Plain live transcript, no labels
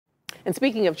And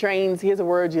speaking of trains, here's a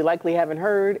word you likely haven't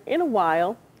heard in a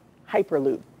while: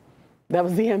 Hyperloop. That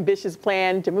was the ambitious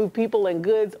plan to move people and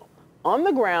goods on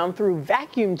the ground through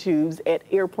vacuum tubes at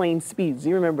airplane speeds.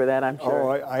 You remember that, I'm sure. Oh,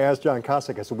 I asked John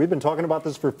Kosick. I said, we've been talking about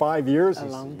this for 5 years. He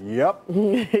said,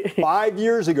 yep. 5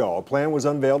 years ago, a plan was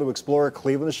unveiled to explore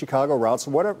Cleveland to Chicago routes.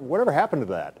 Whatever happened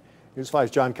to that? News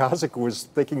 5's John Kosick was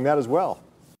thinking that as well.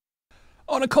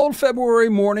 On a cold February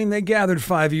morning, they gathered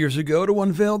 5 years ago to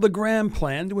unveil the grand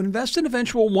plan to invest an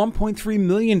eventual $1.3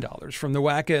 million from the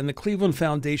WACA and the Cleveland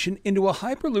Foundation into a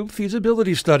Hyperloop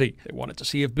feasibility study. They wanted to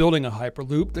see if building a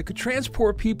Hyperloop that could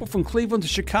transport people from Cleveland to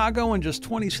Chicago in just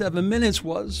 27 minutes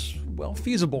was, well,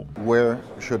 feasible. Where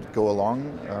should it go along?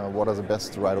 What are the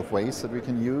best right-of-ways that we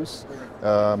can use?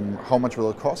 How much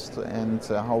will it cost? And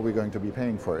how are we going to be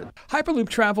paying for it? Hyperloop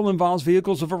travel involves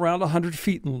vehicles of around 100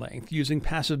 feet in length, using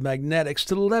passive magnetics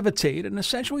to levitate in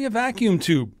essentially a vacuum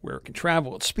tube, where it can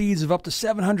travel at speeds of up to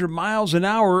 700 miles an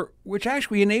hour, which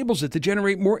actually enables it to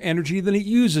generate more energy than it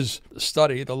uses. The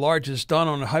study, the largest done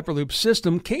on a Hyperloop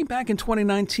system, came back in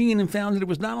 2019 and found that it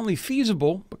was not only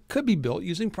feasible, but could be built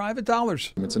using private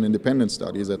dollars. It's an independent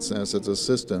study that says that the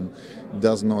system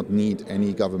does not need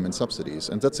any government subsidies,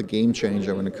 and that's a game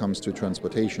changer when it comes to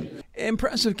transportation.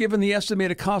 Impressive given the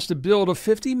estimated cost to build of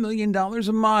 $50 million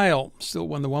a mile. Still,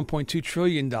 when the $1.2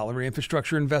 trillion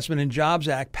Infrastructure Investment and Jobs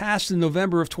Act passed in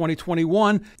November of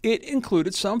 2021, it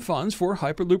included some funds for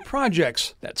Hyperloop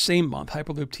projects. That same month,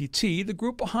 Hyperloop TT, the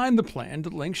group behind the plan to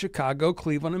link Chicago,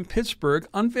 Cleveland, and Pittsburgh,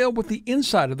 unveiled what the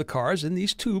inside of the cars in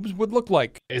these tubes would look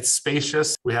like. It's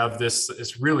spacious. We have this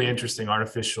really interesting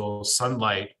artificial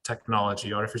sunlight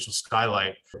technology, artificial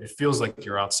skylight. It feels like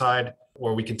you're outside,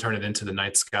 or we can turn it into the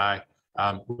night sky.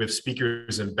 We have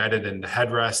speakers embedded in the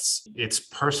headrests. It's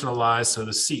personalized, so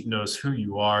the seat knows who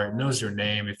you are. It knows your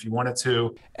name if you want it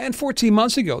to. And 14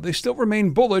 months ago, they still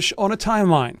remain bullish on a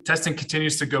timeline. Testing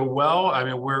continues to go well. I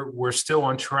mean, we're still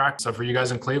on track. So for you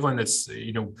guys in Cleveland, it's,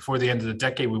 before the end of the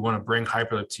decade, we want to bring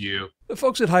Hyperloop to you. The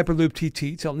folks at Hyperloop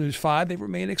TT tell News 5 they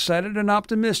remain excited and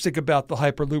optimistic about the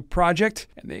Hyperloop project,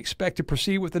 and they expect to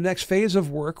proceed with the next phase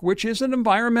of work, which is an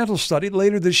environmental study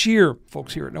later this year.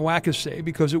 Folks here at NOACA say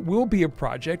because it will be a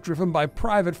project driven by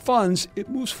private funds, it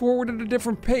moves forward at a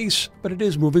different pace, but it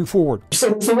is moving forward. So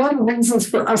there's a lot of reasons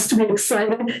for us to be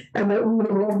excited and that we would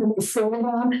love to move forward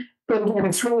on, but again,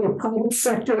 it's really a private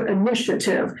sector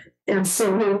initiative, and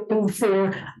so we're looking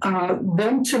for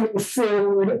them to move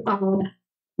forward on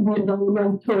the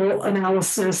environmental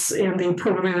analysis and the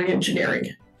preliminary engineering.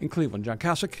 In Cleveland, John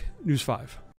Kosick, News 5.